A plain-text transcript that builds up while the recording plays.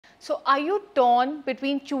So are you torn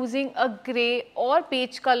between choosing a grey or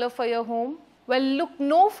beige color for your home? Well, look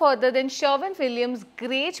no further than Sherwin Williams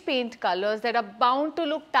Greige paint colors that are bound to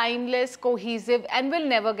look timeless, cohesive and will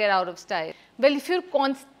never get out of style. Well, if you're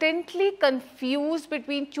constantly confused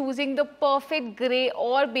between choosing the perfect grey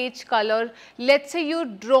or beige color, let's say you're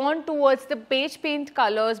drawn towards the beige paint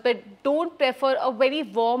colors but don't prefer a very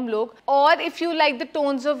warm look, or if you like the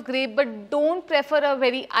tones of grey but don't prefer a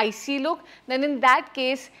very icy look, then in that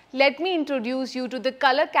case, let me introduce you to the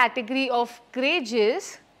color category of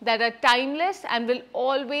Greiges that are timeless and will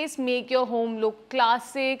always make your home look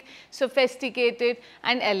classic, sophisticated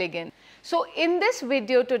and elegant. So in this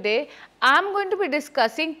video today, I am going to be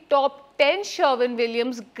discussing top 10 Sherwin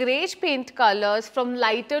Williams Greige paint colors from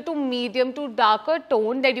lighter to medium to darker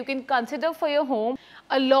tone that you can consider for your home,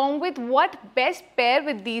 along with what best pair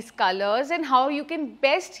with these colors and how you can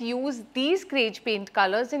best use these Greige paint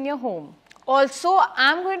colors in your home. Also,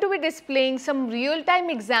 I am going to be displaying some real-time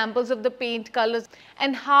examples of the paint colors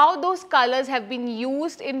and how those colors have been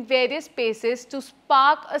used in various spaces to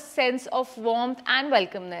spark a sense of warmth and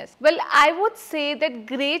welcomeness. Well, I would say that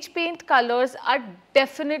Greige paint colors are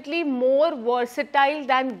definitely more versatile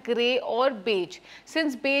than grey or beige.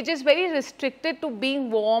 Since beige is very restricted to being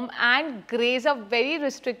warm and greys are very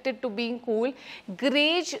restricted to being cool,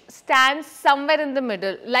 Greige stands somewhere in the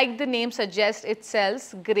middle. Like the name suggests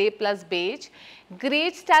itself, grey plus beige.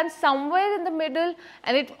 Greige stands somewhere in the middle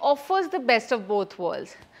and it offers the best of both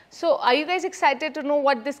worlds. So are you guys excited to know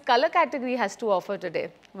what this color category has to offer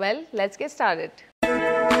today? Well, let's get started.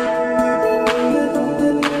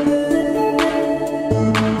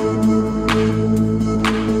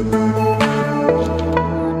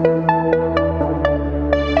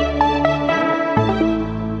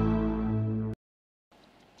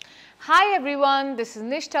 Hi everyone, this is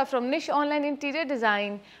Nishtha from Nish Online Interior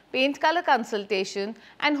Design, Paint Color Consultation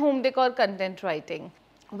and Home Decor Content Writing.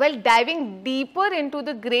 Well, diving deeper into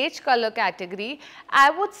the Greige color category, I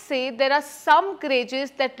would say there are some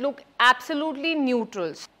Greiges that look absolutely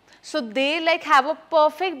neutrals. So they have a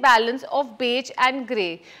perfect balance of beige and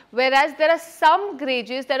grey, whereas there are some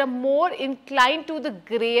Greiges that are more inclined to the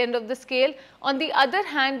grey end of the scale. On the other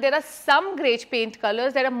hand, there are some Greige paint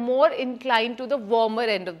colors that are more inclined to the warmer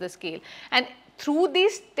end of the scale. And through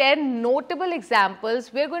these 10 notable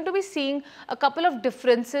examples, we are going to be seeing a couple of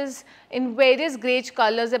differences in various Greige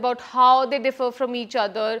colors about how they differ from each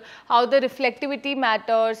other, how the reflectivity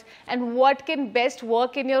matters and what can best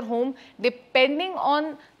work in your home depending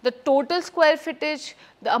on the total square footage,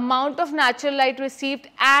 the amount of natural light received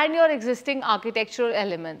and your existing architectural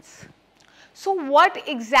elements. So what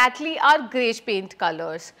exactly are Greige paint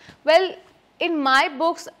colors? Well, in my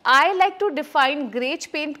books, I like to define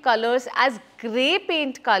Greige paint colors as grey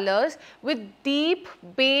paint colors with deep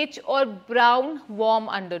beige or brown warm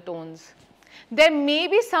undertones. There may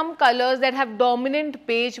be some colors that have dominant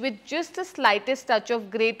beige with just the slightest touch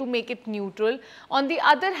of grey to make it neutral. On the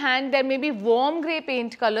other hand, there may be warm grey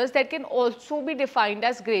paint colors that can also be defined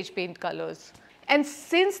as Greige paint colors. And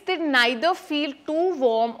since they neither feel too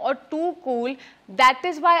warm or too cool, that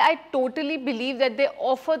is why I totally believe that they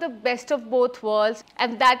offer the best of both worlds,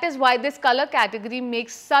 and that is why this color category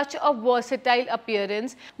makes such a versatile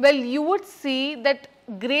appearance. Well, you would see that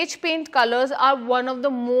Greige paint colors are one of the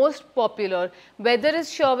most popular, whether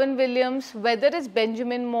it's Sherwin Williams, whether it's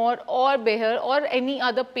Benjamin Moore or Behr or any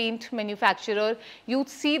other paint manufacturer. You'd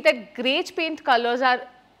see that Greige paint colors are,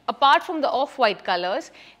 apart from the off-white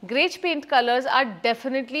colors, Greige paint colors are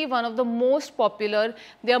definitely one of the most popular.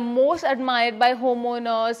 They are most admired by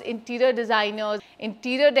homeowners, interior designers,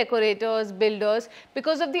 interior decorators, builders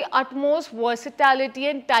because of the utmost versatility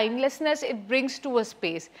and timelessness it brings to a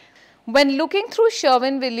space. When looking through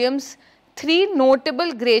Sherwin Williams' 3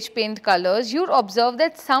 notable Greige paint colors, you'll observe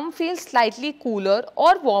that some feel slightly cooler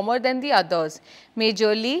or warmer than the others.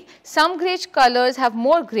 Majorly, some Greige colors have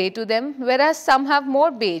more grey to them, whereas some have more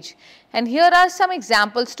beige. And here are some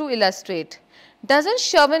examples to illustrate. Doesn't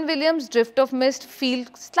Sherwin Williams' Drift of Mist feel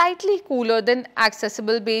slightly cooler than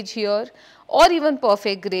Accessible Beige here, or even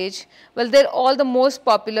Perfect Greige? Well, they're all the most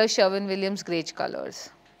popular Sherwin Williams Greige colors.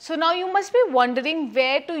 So now you must be wondering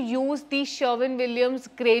where to use these Sherwin Williams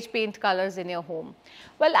Greige paint colors in your home.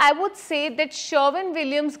 Well, I would say that Sherwin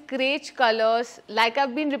Williams Greige colors, like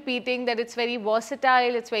I've been repeating, that it's very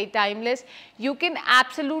versatile, it's very timeless. You can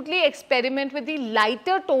absolutely experiment with the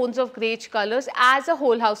lighter tones of Greige colors as a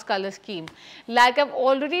whole house color scheme. Like I've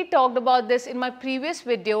already talked about this in my previous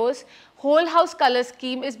videos, whole house color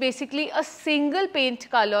scheme is basically a single paint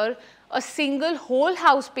color a single whole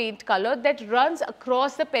house paint color that runs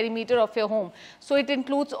across the perimeter of your home. So it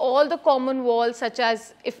includes all the common walls, such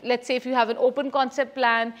as, if let's say if you have an open concept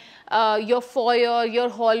plan, your foyer, your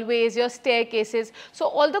hallways, your staircases. So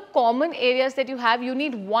all the common areas that you have, you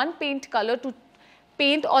need one paint color to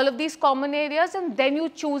paint all of these common areas, and then you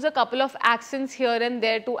choose a couple of accents here and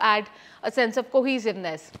there to add a sense of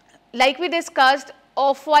cohesiveness. Like we discussed,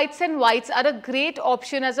 off-whites and whites are a great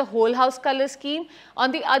option as a whole house color scheme. On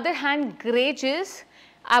the other hand, greiges,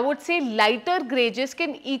 I would say lighter greiges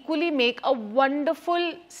can equally make a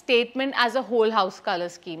wonderful statement as a whole house color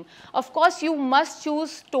scheme. Of course, you must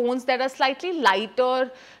choose tones that are slightly lighter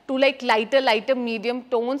to like lighter medium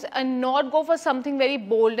tones, and not go for something very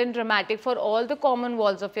bold and dramatic for all the common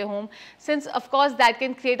walls of your home, since of course that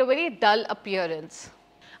can create a very dull appearance.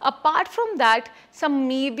 Apart from that, some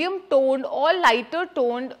medium toned or lighter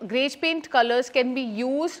toned greige paint colors can be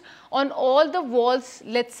used on all the walls,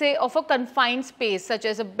 let's say of a confined space, such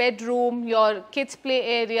as a bedroom, your kids play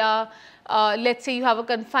area, let's say you have a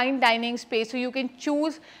confined dining space, so you can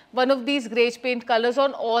choose one of these greige paint colors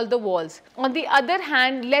on all the walls. On the other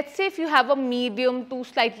hand, let's say if you have a medium to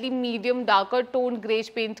slightly medium darker toned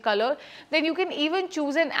greige paint color, then you can even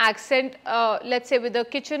choose an accent, let's say with a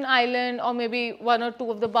kitchen island, or maybe one or two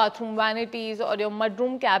of the bathroom vanities or your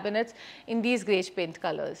mudroom cabinets in these greige paint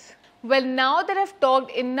colors. Well, now that I've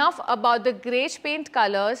talked enough about the greige paint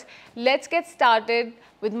colors, let's get started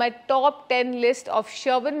with my top 10 list of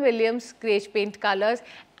Sherwin Williams greige paint colors.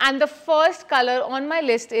 And the first color on my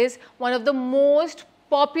list is one of the most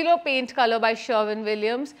popular paint color by Sherwin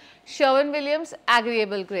Williams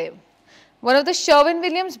Agreeable Grey. One of the Sherwin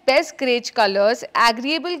Williams best greige colors,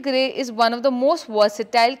 Agreeable Grey is one of the most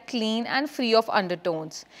versatile, clean and free of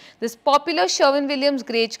undertones. This popular Sherwin Williams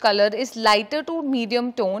greige color is lighter to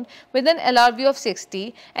medium toned with an LRV of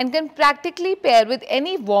 60 and can practically pair with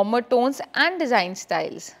any warmer tones and design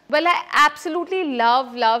styles. Well, I absolutely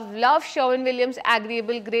love Sherwin Williams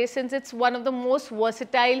Agreeable Grey, since it's one of the most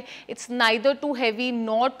versatile. It's neither too heavy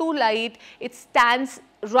nor too light. It stands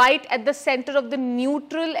right at the center of the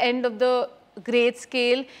neutral end of the grade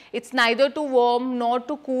scale. It's neither too warm nor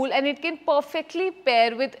too cool, and it can perfectly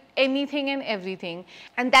pair with anything and everything.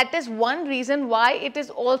 And that is one reason why it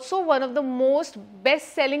is also one of the most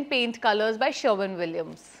best-selling paint colors by Sherwin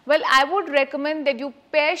Williams. Well, I would recommend that you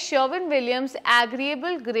pair Sherwin Williams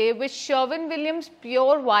Agreeable Grey with Sherwin Williams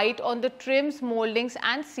Pure White on the trims, moldings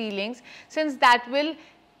and ceilings, since that will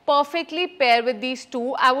perfectly pair with these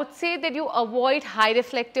two. I would say that you avoid high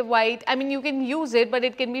reflective white. I mean, you can use it, but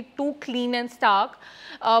it can be too clean and stark.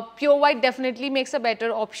 Pure white definitely makes a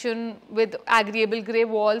better option with Agreeable Grey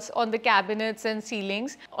walls on the cabinets and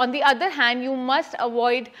ceilings. On the other hand, you must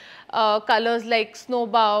avoid colors like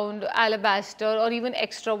snowbound, alabaster or even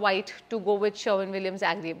extra white to go with Sherwin Williams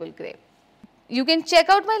Agreeable Grey. You can check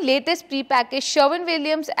out my latest pre-packaged Sherwin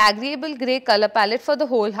Williams Agreeable Grey color palette for the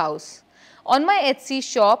whole house on my Etsy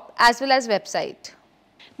shop as well as website.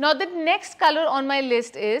 Now the next color on my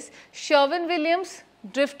list is Sherwin Williams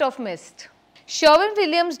Drift of Mist. Sherwin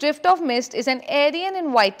Williams Drift of Mist is an airy and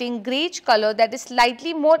inviting greige color that is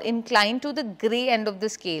slightly more inclined to the grey end of the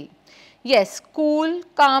scale. Yes, cool,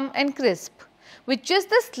 calm and crisp. With just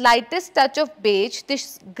the slightest touch of beige,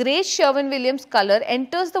 this grey Sherwin Williams color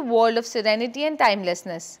enters the world of serenity and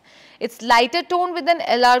timelessness. It's lighter toned with an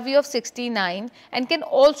LRV of 69 and can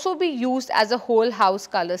also be used as a whole house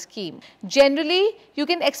color scheme. Generally, you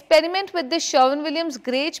can experiment with this Sherwin Williams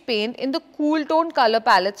greige paint in the cool tone color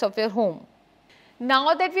palettes of your home.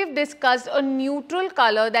 Now that we've discussed a neutral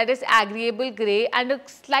color that is Agreeable Grey and a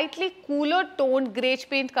slightly cooler toned greige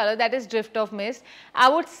paint color that is Drift of Mist, I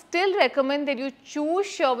would still recommend that you choose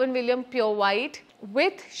Sherwin Williams Pure White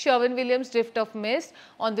with Sherwin Williams Drift of Mist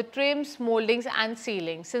on the trims, moldings and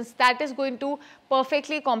ceilings, since that is going to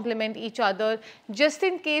perfectly complement each other. Just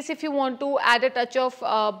in case if you want to add a touch of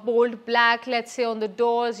bold black, let's say on the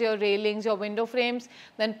doors, your railings, your window frames,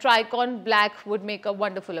 then Tricon Black would make a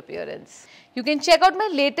wonderful appearance. You can check out my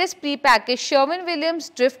latest pre-packaged Sherwin Williams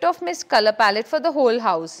Drift of Mist color palette for the whole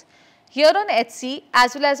house here on Etsy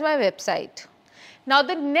as well as my website. Now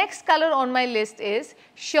the next color on my list is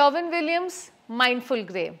Sherwin Williams Mindful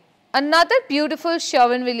Grey. Another beautiful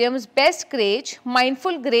Sherwin Williams best greige,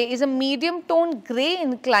 Mindful Grey, is a medium toned grey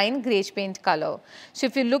inclined greige paint color. So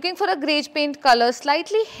if you're looking for a greige paint color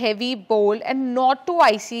slightly heavy, bold and not too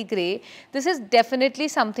icy grey, this is definitely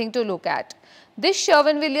something to look at. This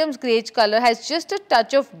Sherwin Williams greige color has just a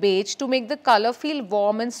touch of beige to make the color feel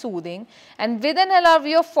warm and soothing, and with an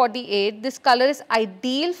LRV of 48, this color is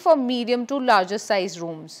ideal for medium to larger size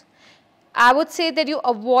rooms. I would say that you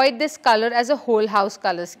avoid this color as a whole house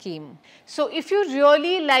color scheme. So if you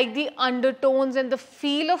really like the undertones and the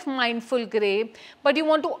feel of mindful grey, but you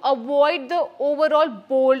want to avoid the overall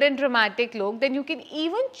bold and dramatic look, then you can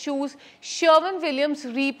even choose Sherwin Williams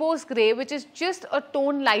Repose Grey, which is just a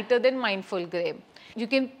tone lighter than mindful grey. You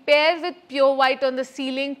can pair with pure white on the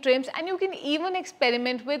ceiling trims, and you can even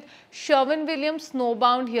experiment with Sherwin Williams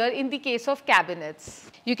Snowbound here in the case of cabinets.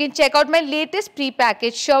 You can check out my latest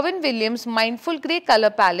pre-packaged Sherwin Williams Mindful Grey color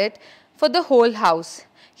palette for the whole house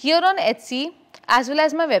here on Etsy as well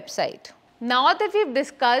as my website. Now that we've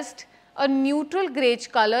discussed a neutral greige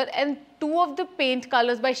color and two of the paint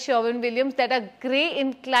colors by Sherwin Williams that are grey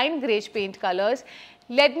inclined greige paint colors,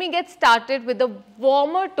 let me get started with the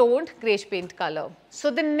warmer toned greige paint color.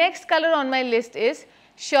 So the next color on my list is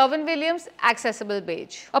Sherwin Williams Accessible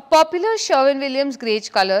Beige. A popular Sherwin Williams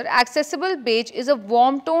greige color, Accessible Beige is a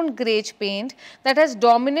warm toned greige paint that has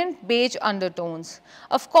dominant beige undertones.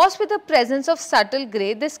 Of course, with the presence of subtle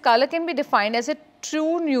grey, this color can be defined as a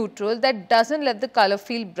true neutral that doesn't let the color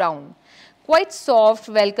feel brown. Quite soft,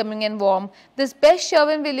 welcoming and warm, this best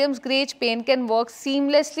Sherwin Williams greige paint can work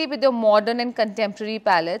seamlessly with your modern and contemporary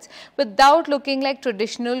palettes without looking like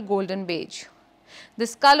traditional golden beige.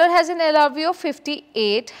 This color has an LRV of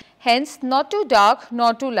 58, hence not too dark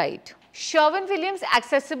nor too light. Sherwin Williams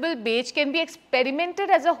Accessible Beige can be experimented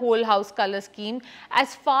as a whole house color scheme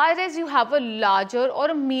as far as you have a larger or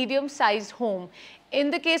a medium sized home. In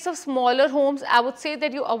the case of smaller homes, I would say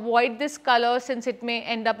that you avoid this color since it may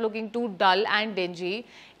end up looking too dull and dingy.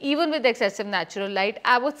 Even with excessive natural light,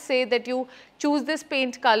 I would say that you choose this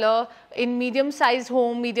paint color in medium sized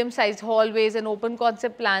home, medium sized hallways and open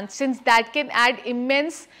concept plans, since that can add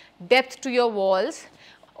immense depth to your walls.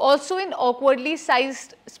 Also in awkwardly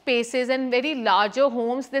sized spaces and very larger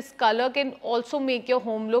homes, this color can also make your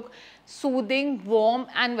home look soothing, warm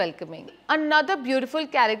and welcoming. Another beautiful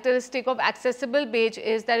characteristic of Accessible Beige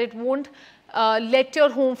is that it won't let your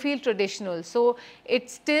home feel traditional. So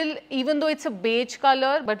it's still, even though it's a beige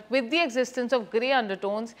color, but with the existence of grey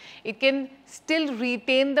undertones, it can still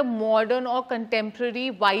retain the modern or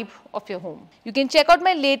contemporary vibe of your home. You can check out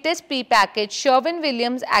my latest pre-packaged Sherwin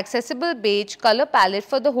Williams Accessible Beige color palette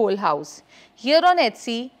for the whole house here on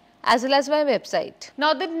Etsy as well as my website.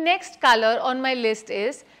 Now the next color on my list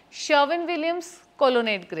is Sherwin Williams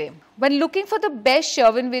Colonnade Grey. When looking for the best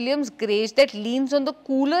Sherwin Williams greige that leans on the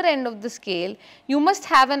cooler end of the scale, you must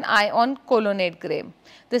have an eye on Colonnade Grey.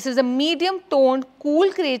 This is a medium toned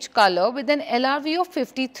cool greige color with an LRV of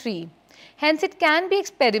 53. Hence, it can be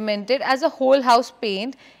experimented as a whole house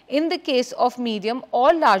paint in the case of medium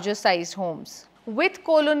or larger sized homes. With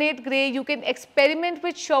Colonnade Grey, you can experiment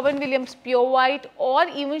with Sherwin Williams Pure White or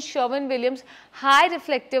even Sherwin Williams High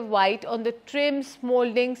Reflective White on the trims,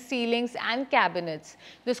 moldings, ceilings and cabinets.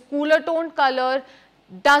 This cooler toned color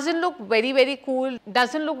doesn't look very cool,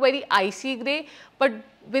 doesn't look very icy grey, but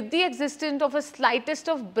with the existence of a slightest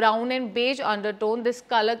of brown and beige undertone, this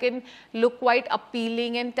color can look quite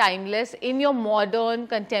appealing and timeless in your modern,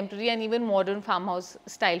 contemporary and even modern farmhouse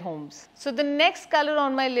style homes. So the next color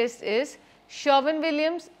on my list is Sherwin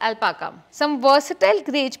Williams Alpaca. Some versatile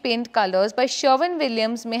greige paint colors by Sherwin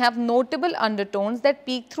Williams may have notable undertones that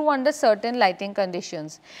peek through under certain lighting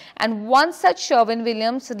conditions. And one such Sherwin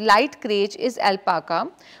Williams light greige is Alpaca,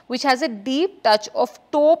 which has a deep touch of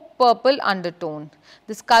taupe purple undertone.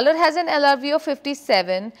 This color has an LRV of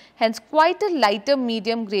 57, hence quite a lighter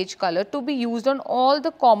medium greige color to be used on all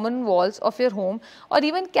the common walls of your home or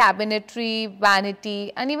even cabinetry,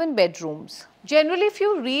 vanity and even bedrooms. Generally, if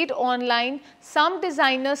you read online, some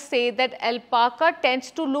designers say that alpaca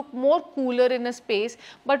tends to look more cooler in a space,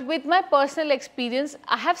 but with my personal experience,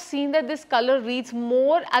 I have seen that this color reads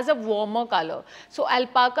more as a warmer color. So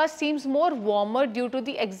alpaca seems more warmer due to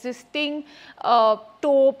the existing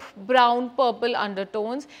taupe, brown, purple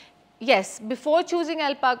undertones. Yes, before choosing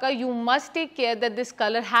alpaca, you must take care that this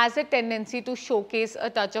color has a tendency to showcase a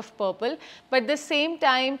touch of purple. But at the same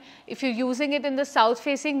time, if you're using it in the south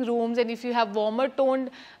facing rooms and if you have warmer toned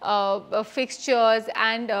fixtures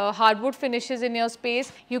and hardwood finishes in your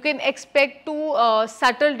space, you can expect to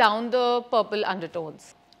settle down the purple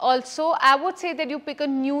undertones. Also, I would say that you pick a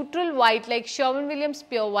neutral white like Sherwin Williams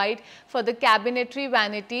Pure White for the cabinetry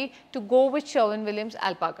vanity to go with Sherwin Williams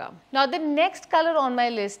Alpaca. Now, the next color on my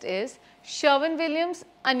list is Sherwin Williams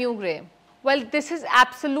Anu Grey. Well, this is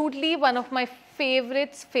absolutely one of my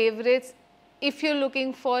favorites if you're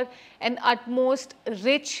looking for an utmost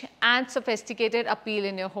rich and sophisticated appeal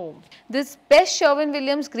in your home. This best Sherwin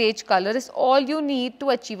Williams greige color is all you need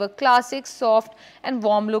to achieve a classic, soft and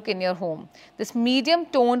warm look in your home. This medium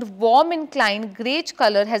toned, warm inclined greige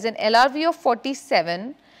color has an LRV of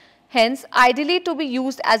 47, hence ideally to be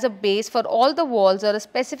used as a base for all the walls or a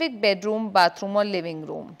specific bedroom, bathroom or living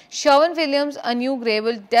room. Sherwin Williams Anu Grey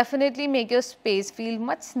will definitely make your space feel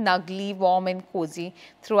much snugly, warm and cozy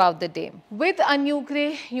throughout the day. With Anu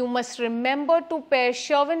Grey, you must remember to pair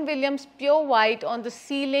Sherwin Williams Pure White on the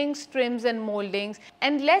ceilings, trims and moldings.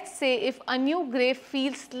 And let's say if Anu Grey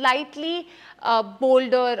feels slightly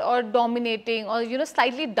bolder or dominating or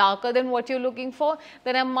slightly darker than what you're looking for,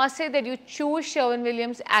 then I must say that you choose Sherwin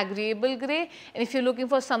Williams Agreeable Grey, and if you're looking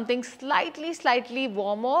for something slightly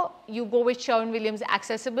warmer, you go with Sherwin Williams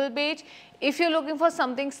Accessible Beige. If you're looking for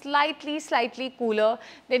something slightly cooler,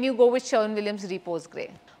 then you go with Sherwin Williams Repose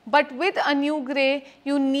Grey. But with Anu Grey,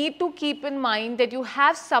 you need to keep in mind that you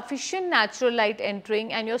have sufficient natural light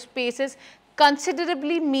entering and your space is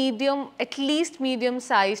considerably medium, at least medium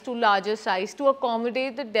size to larger size to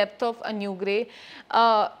accommodate the depth of Anu Grey.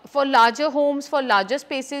 For larger homes, for larger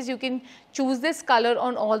spaces, you can choose this color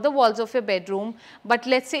on all the walls of your bedroom. But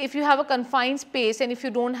let's say if you have a confined space and if you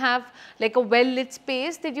don't have like a well lit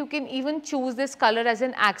space, then you can even choose this color as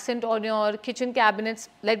an accent on your kitchen cabinets.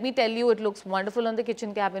 Let me tell you, it looks wonderful on the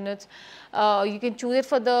kitchen cabinets. You can choose it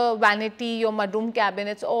for the vanity, your mudroom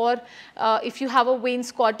cabinets, or if you have a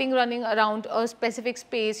wainscoting running around a specific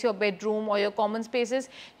space, your bedroom or your common spaces,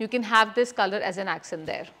 you can have this color as an accent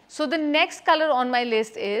there. So the next color on my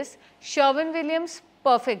list is Sherwin Williams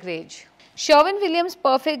Perfect Greige. Sherwin Williams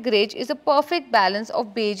Perfect Greige is a perfect balance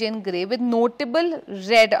of beige and grey with notable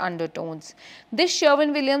red undertones. This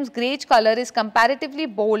Sherwin Williams Greige color is comparatively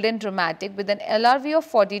bold and dramatic with an LRV of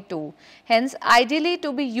 42, hence ideally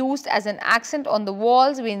to be used as an accent on the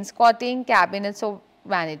walls, wainscoting, cabinets or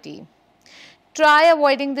vanity. Try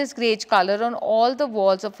avoiding this greige color on all the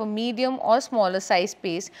walls of a medium or smaller size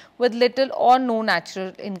space with little or no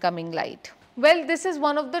natural incoming light. Well, this is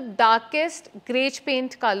one of the darkest greige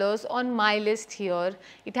paint colors on my list here.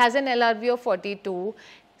 It has an LRV of 42.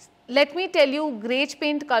 Let me tell you, greige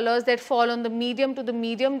paint colors that fall on the medium to the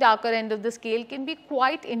medium darker end of the scale can be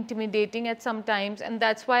quite intimidating at some times, and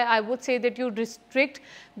that's why I would say that you restrict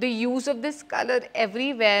the use of this color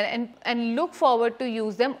everywhere and look forward to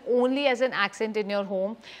use them only as an accent in your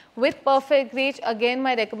home. With Perfect Greige, again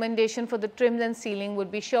my recommendation for the trims and ceiling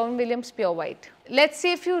would be Sherwin Williams Pure White. Let's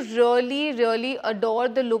say if you really adore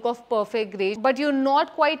the look of Perfect Greige, but you're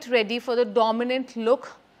not quite ready for the dominant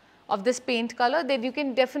look of this paint color, then you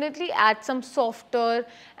can definitely add some softer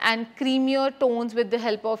and creamier tones with the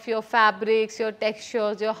help of your fabrics, your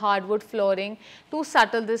textures, your hardwood flooring to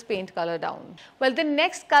settle this paint color down. Well, the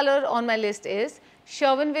next color on my list is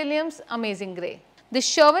Sherwin Williams Amazing Grey. The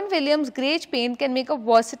Sherwin Williams Greige paint can make a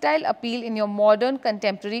versatile appeal in your modern,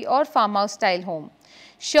 contemporary or farmhouse style home.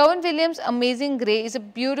 Sherwin Williams Amazing Grey is a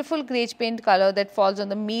beautiful greige paint color that falls on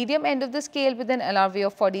the medium end of the scale with an LRV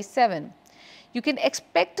of 47. You can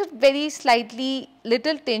expect a very slightly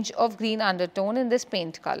little tinge of green undertone in this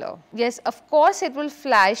paint color. Yes, of course it will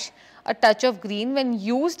flash a touch of green when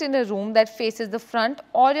used in a room that faces the front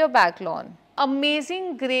or your back lawn.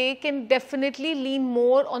 Amazing Grey can definitely lean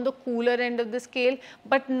more on the cooler end of the scale,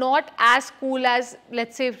 but not as cool as,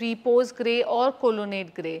 let's say, Repose Grey or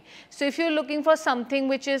Colonnade Grey. So if you're looking for something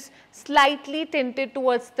which is slightly tinted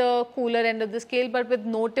towards the cooler end of the scale but with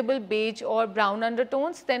notable beige or brown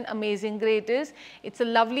undertones, then Amazing Grey it is. It's a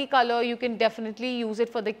lovely color. You can definitely use it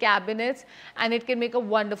for the cabinets and it can make a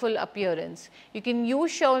wonderful appearance. You can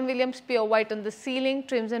use Sherwin Williams Pure White on the ceiling,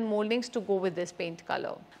 trims and moldings to go with this paint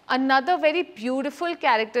color. Another very beautiful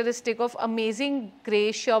characteristic of Amazing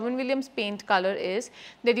Grey Sherwin Williams paint color is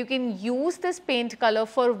that you can use this paint color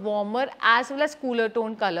for warmer as well as cooler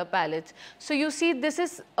tone color palettes. So you see, this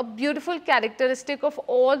is a beautiful characteristic of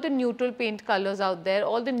all the neutral paint colors out there,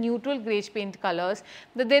 all the neutral greige paint colors,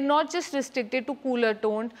 that they're not just restricted to cooler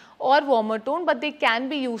tone or warmer tone, but they can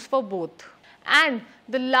be used for both. And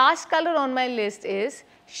the last color on my list is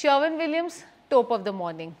Sherwin Williams Taupe of the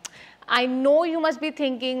Morning. I know you must be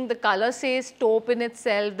thinking the color says taupe in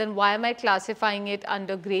itself, then why am I classifying it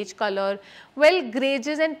under greige color? Well,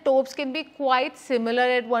 greiges and taupes can be quite similar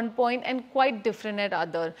at one point and quite different at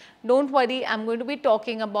other. Don't worry, I'm going to be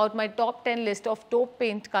talking about my top 10 list of taupe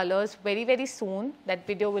paint colors very soon. That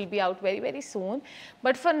video will be out very soon.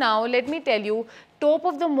 But for now, let me tell you, Taupe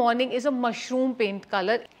of the Morning is a mushroom paint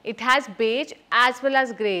color. It has beige as well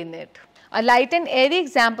as grey in it. A light and airy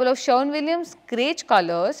example of Sherwin Williams greige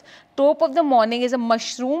colors Taupe of the Morning is a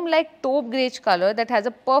mushroom-like taupe greige color that has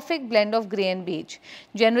a perfect blend of grey and beige.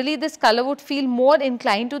 Generally, this color would feel more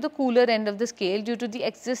inclined to the cooler end of the scale due to the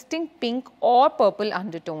existing pink or purple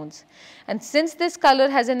undertones. And since this color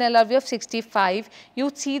has an LRV of 65,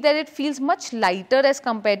 you'd see that it feels much lighter as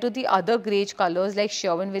compared to the other greige colors like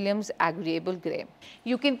Sherwin Williams Agreeable Grey.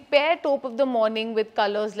 You can pair Taupe of the Morning with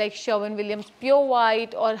colors like Sherwin Williams Pure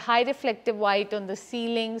White or High Reflective White on the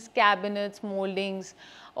ceilings, cabinets, moldings,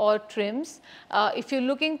 or trims. If you're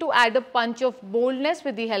looking to add a punch of boldness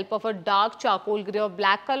with the help of a dark charcoal grey or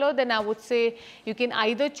black color, then I would say you can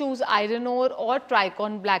either choose iron ore or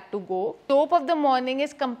trichon black to go. Taupe of the Morning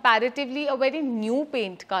is comparatively a very new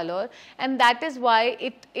paint color, and that is why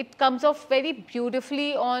it comes off very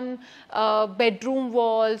beautifully on bedroom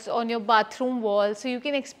walls, on your bathroom walls. So you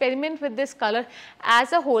can experiment with this color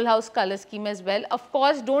as a whole house color scheme as well. Of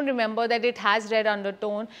course, don't remember that it has red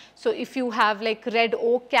undertone. So if you have like red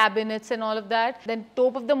oak cabinets and all of that, then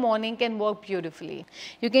Taupe of the Morning can work beautifully.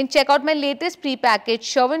 You can check out my latest pre-packaged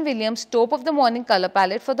Sherwin Williams Taupe of the Morning color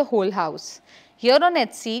palette for the whole house here on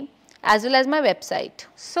Etsy as well as my website.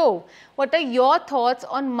 So, what are your thoughts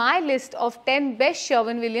on my list of 10 best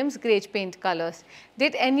Sherwin Williams greige paint colors?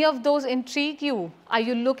 Did any of those intrigue you? Are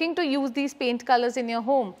you looking to use these paint colors in your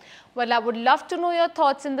home? Well, I would love to know your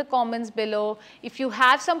thoughts in the comments below. If you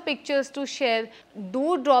have some pictures to share,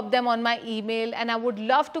 do drop them on my email, and I would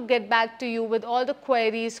love to get back to you with all the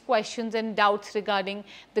queries, questions and doubts regarding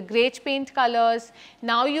the greige paint colors.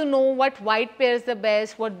 Now you know what white pairs the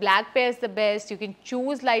best, what black pairs the best. You can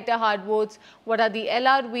choose lighter hardwoods, what are the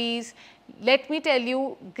LRVs. Let me tell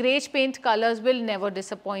you, greige paint colors will never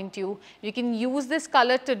disappoint you. You can use this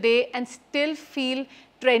color today and still feel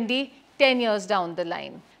trendy 10 years down the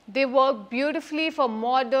line. They work beautifully for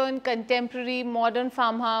modern, contemporary, modern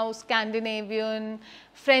farmhouse, Scandinavian,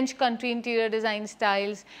 French country interior design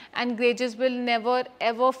styles, and greiges will never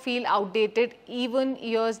ever feel outdated even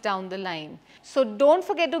years down the line. So don't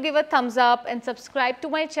forget to give a thumbs up and subscribe to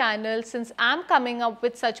my channel, since I'm coming up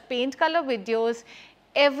with such paint color videos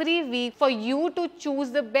every week for you to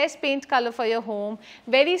choose the best paint color for your home.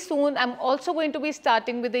 Very soon, I'm also going to be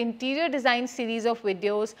starting with the interior design series of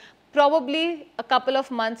videos, probably a couple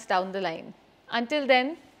of months down the line. Until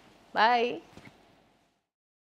then, bye.